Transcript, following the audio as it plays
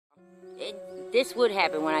This would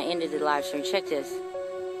happen when I ended the live stream. Check this.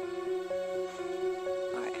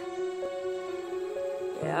 Alright.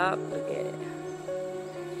 Yep, look at it.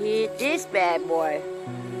 Hit this bad boy.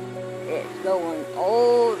 It's going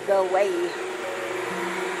all the way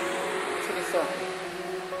to the sun.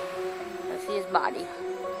 I see his body.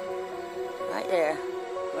 Right there.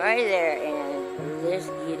 Right there. And let's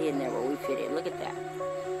get in there where we fit in. Look at that.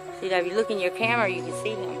 See, now if you look in your camera, you can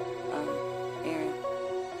see him. Aaron.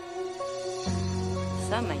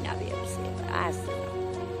 Some may not be able to see it, but I see it.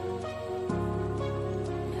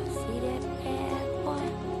 Now see that bad boy?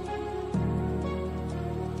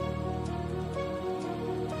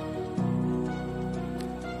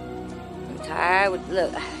 I'm tired with,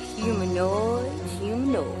 look, humanoids. You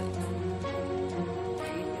see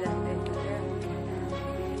that fish there?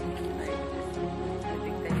 Like, the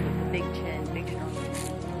big fish with the big chin, big strong chin.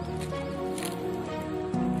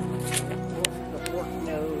 The fork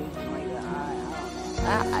nose, like the eye, I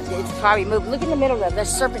don't know. It's probably moved. Look in the middle of the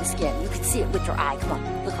serpent skin. You can see it with your eye. Come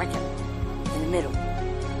on, look right there. In the middle.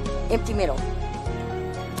 Empty middle.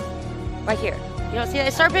 Right here. You don't see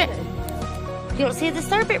that serpent? You don't see the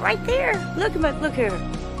serpent right there? Look here.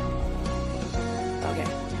 Okay.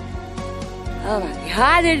 Oh my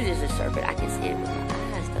God, it is a serpent. I can see it with my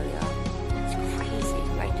eyes though, y'all. It's crazy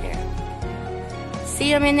right there.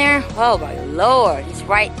 See him in there? Oh my Lord, he's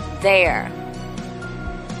right there.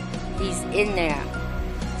 He's in there.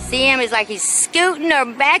 See him? It's like he's scooting or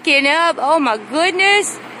backing up. Oh my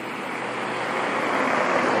goodness.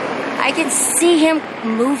 I can see him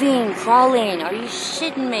moving, crawling. Are you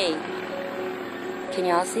shitting me? Can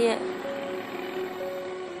y'all see it?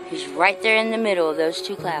 He's right there in the middle of those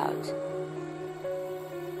two clouds.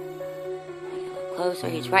 Make it look closer.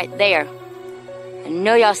 He's right there. I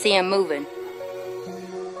know y'all see him moving.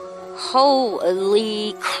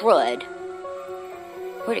 Holy crud.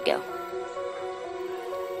 Where'd it go?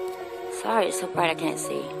 Sorry, it's so bright I can't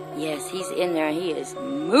see. Yes, he's in there. He is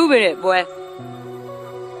moving it, boy.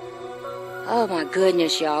 Oh my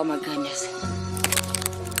goodness, y'all. Oh my goodness.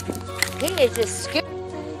 He is just scared.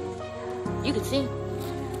 You can see.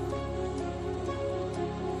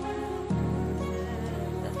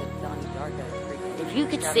 If you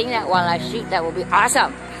could sing that while I shoot, that would be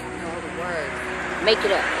awesome. All the words. Make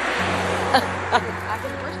it up.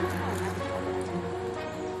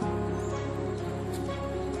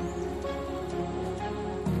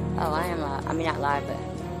 Oh, I am live. I mean, not live, but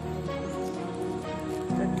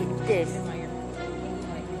look at this.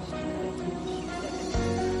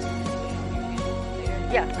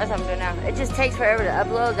 Yeah, that's what I'm doing now. It just takes forever to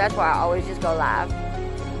upload. That's why I always just go live.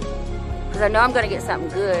 Because I know I'm going to get something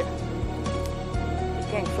good. These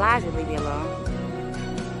dang flies will leave me alone.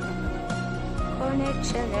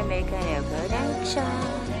 Connection, they're making a connection.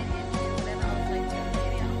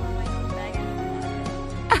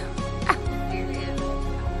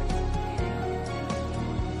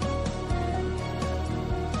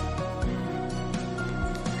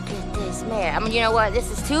 Man, I mean, you know what? This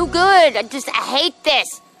is too good. I hate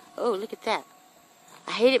this. Oh, look at that.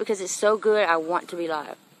 I hate it because it's so good. I want to be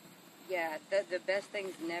live. Yeah, the best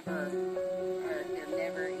things never are, they're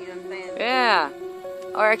never, you know what I'm saying? Yeah.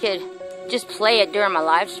 Or I could just play it during my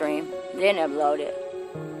live stream, then upload it.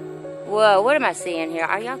 Whoa, what am I seeing here?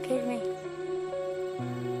 Are y'all kidding me?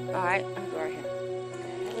 Alright, I'm going right here.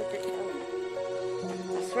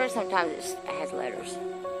 I swear sometimes it has letters.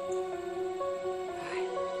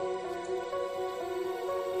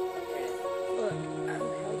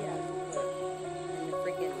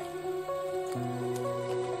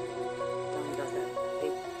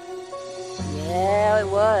 Yeah, it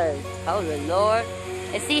was. Oh, the Lord.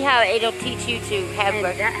 And see how it'll teach you to have...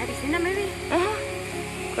 Have you seen that movie? Uh-huh.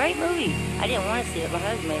 Great movie. I didn't want to see it. My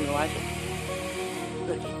husband made me watch it.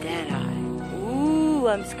 Look at that eye. Ooh,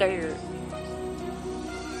 I'm scared.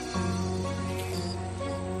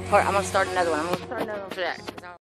 Alright, I'm going to start another one. I'm going to start another one for that.